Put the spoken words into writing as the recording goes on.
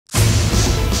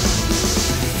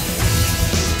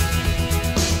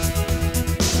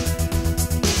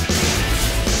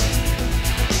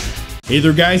Hey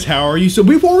there guys, how are you? So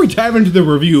before we dive into the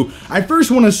review, I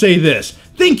first want to say this.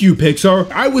 Thank you, Pixar.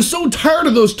 I was so tired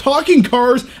of those talking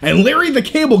cars and Larry the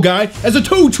Cable Guy as a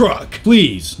tow truck.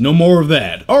 Please, no more of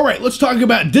that. Alright, let's talk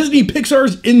about Disney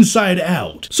Pixar's Inside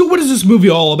Out. So what is this movie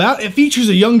all about? It features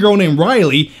a young girl named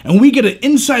Riley, and we get an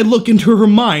inside look into her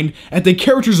mind at the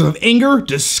characters of anger,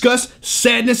 disgust,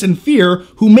 sadness, and fear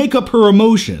who make up her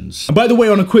emotions. And by the way,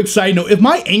 on a quick side note, if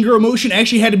my anger emotion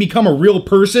actually had to become a real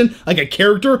person, like a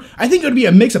character, I think it would be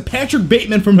a mix of Patrick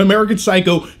Bateman from American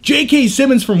Psycho, J.K.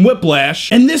 Simmons from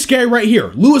Whiplash, and this guy right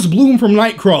here, Louis Bloom from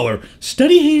Nightcrawler.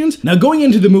 Steady hands. Now going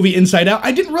into the movie Inside Out,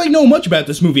 I didn't really know much about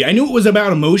this movie. I knew it was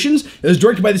about emotions. It was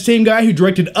directed by the same guy who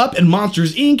directed Up and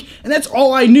Monsters, Inc., and that's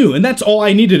all I knew, and that's all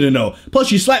I needed to know.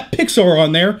 Plus, you slap Pixar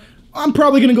on there, I'm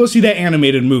probably gonna go see that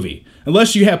animated movie.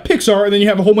 Unless you have Pixar and then you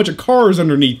have a whole bunch of cars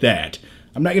underneath that.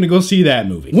 I'm not gonna go see that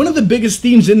movie. One of the biggest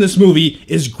themes in this movie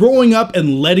is growing up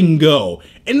and letting go.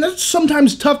 And that's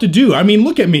sometimes tough to do. I mean,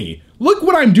 look at me. Look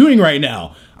what I'm doing right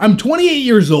now. I'm 28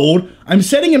 years old, I'm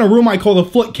sitting in a room I call the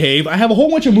Foot Cave, I have a whole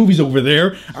bunch of movies over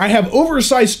there, I have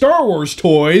oversized Star Wars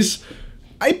toys.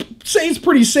 I'd say it's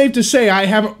pretty safe to say I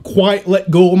haven't quite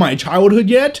let go of my childhood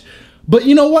yet. But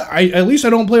you know what? At least I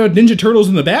don't play with Ninja Turtles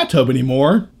in the bathtub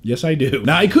anymore. Yes, I do.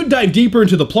 Now, I could dive deeper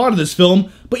into the plot of this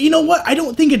film, but you know what? I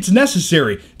don't think it's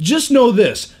necessary. Just know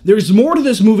this. There's more to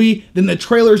this movie than the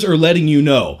trailers are letting you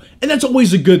know. And that's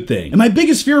always a good thing. And my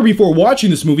biggest fear before watching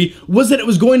this movie was that it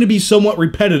was going to be somewhat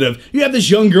repetitive. You have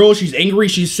this young girl, she's angry,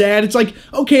 she's sad. It's like,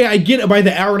 okay, I get it by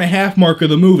the hour-and-a-half mark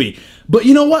of the movie. But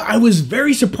you know what? I was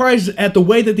very surprised at the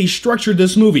way that they structured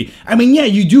this movie. I mean, yeah,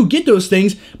 you do get those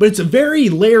things, but it's a very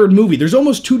layered movie. There's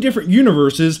almost two different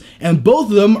universes, and both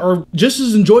of them are just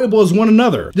as enjoyable as one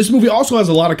another. This movie also has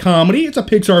a lot of comedy. It's a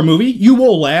Pixar movie. You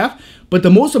will laugh. But the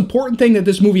most important thing that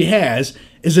this movie has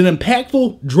is an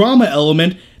impactful drama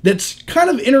element that's kind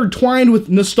of intertwined with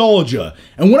nostalgia.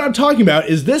 And what I'm talking about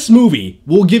is this movie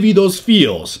will give you those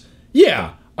feels.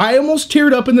 Yeah. I almost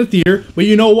teared up in the theater, but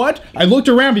you know what? I looked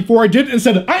around before I did it and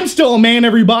said, I'm still a man,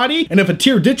 everybody! And if a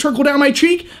tear did trickle down my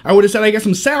cheek, I would have said I got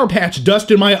some Sour Patch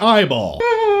dust in my eyeball.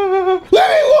 Let me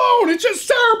alone! It's just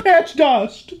Sour Patch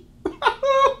dust!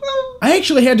 I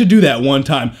actually had to do that one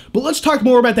time, but let's talk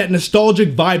more about that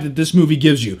nostalgic vibe that this movie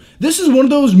gives you. This is one of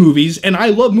those movies, and I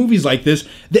love movies like this,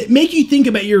 that make you think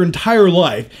about your entire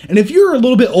life. And if you're a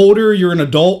little bit older, you're an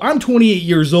adult, I'm 28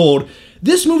 years old,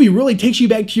 this movie really takes you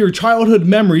back to your childhood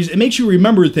memories. It makes you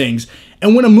remember things.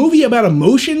 And when a movie about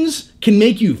emotions can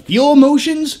make you feel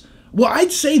emotions, well,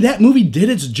 I'd say that movie did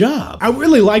its job. I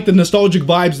really like the nostalgic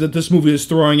vibes that this movie is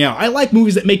throwing out. I like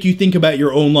movies that make you think about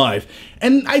your own life.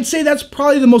 And I'd say that's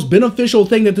probably the most beneficial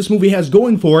thing that this movie has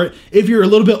going for it if you're a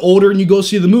little bit older and you go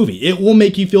see the movie. It will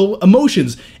make you feel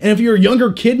emotions. And if you're a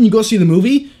younger kid and you go see the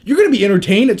movie, you're going to be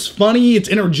entertained. It's funny, it's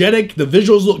energetic, the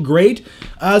visuals look great.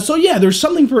 So yeah, there's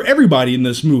something for everybody in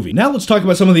this movie. Now let's talk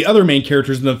about some of the other main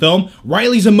characters in the film.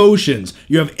 Riley's emotions.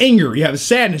 You have anger, you have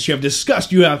sadness, you have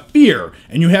disgust, you have fear,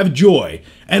 and you have joy.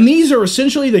 And these are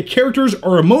essentially the characters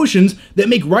or emotions that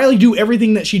make Riley do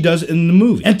everything that she does in the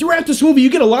movie. And throughout this movie, you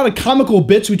get a lot of comical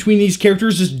bits between these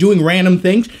characters just doing random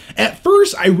things. At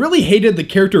first, I really hated the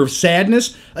character of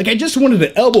Sadness. Like, I just wanted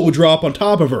an elbow drop on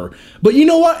top of her. But you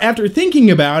know what? After thinking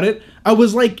about it, I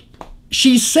was like,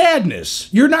 she's Sadness.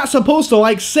 You're not supposed to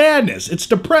like sadness. It's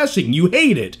depressing. You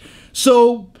hate it.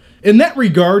 So in that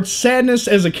regard, Sadness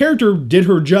as a character did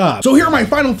her job. So here are my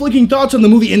final flicking thoughts on the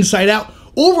movie Inside Out.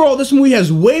 Overall, this movie has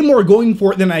way more going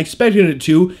for it than I expected it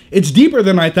to. It's deeper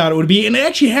than I thought it would be, and it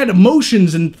actually had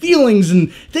emotions and feelings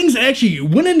and things that actually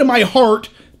went into my heart,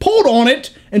 pulled on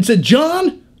it, and said,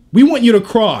 John, we want you to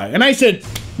cry. And I said,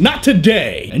 not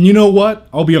today. And you know what?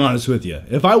 I'll be honest with you.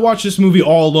 If I watched this movie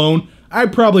all alone, I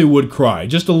probably would cry,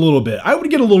 just a little bit. I would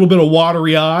get a little bit of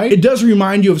watery eye. It does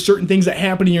remind you of certain things that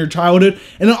happened in your childhood,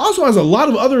 and it also has a lot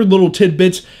of other little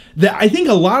tidbits that I think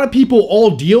a lot of people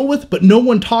all deal with, but no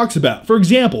one talks about. For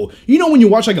example, you know when you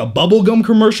watch like a bubblegum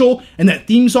commercial, and that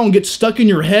theme song gets stuck in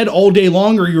your head all day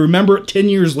long, or you remember it 10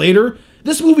 years later?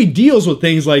 This movie deals with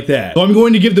things like that. So I'm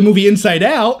going to give the movie Inside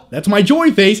Out, that's my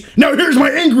joy face, now here's my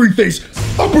angry face,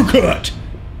 uppercut!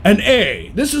 An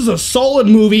A. This is a solid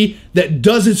movie that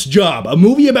does its job. A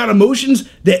movie about emotions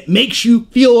that makes you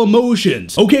feel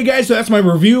emotions. Okay guys, so that's my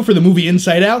review for the movie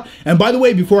Inside Out. And by the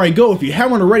way, before I go, if you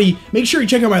haven't already, make sure you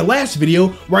check out my last video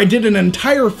where I did an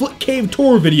entire Foot Cave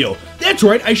tour video. That's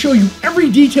right, I show you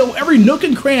every detail, every nook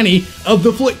and cranny of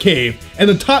the Foot Cave and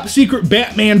the top secret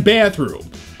Batman bathroom.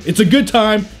 It's a good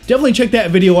time. Definitely check that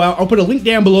video out. I'll put a link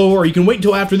down below, or you can wait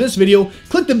until after this video.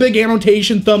 Click the big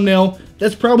annotation thumbnail.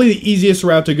 That's probably the easiest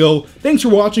route to go. Thanks for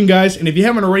watching, guys, and if you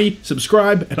haven't already,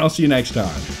 subscribe, and I'll see you next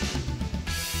time.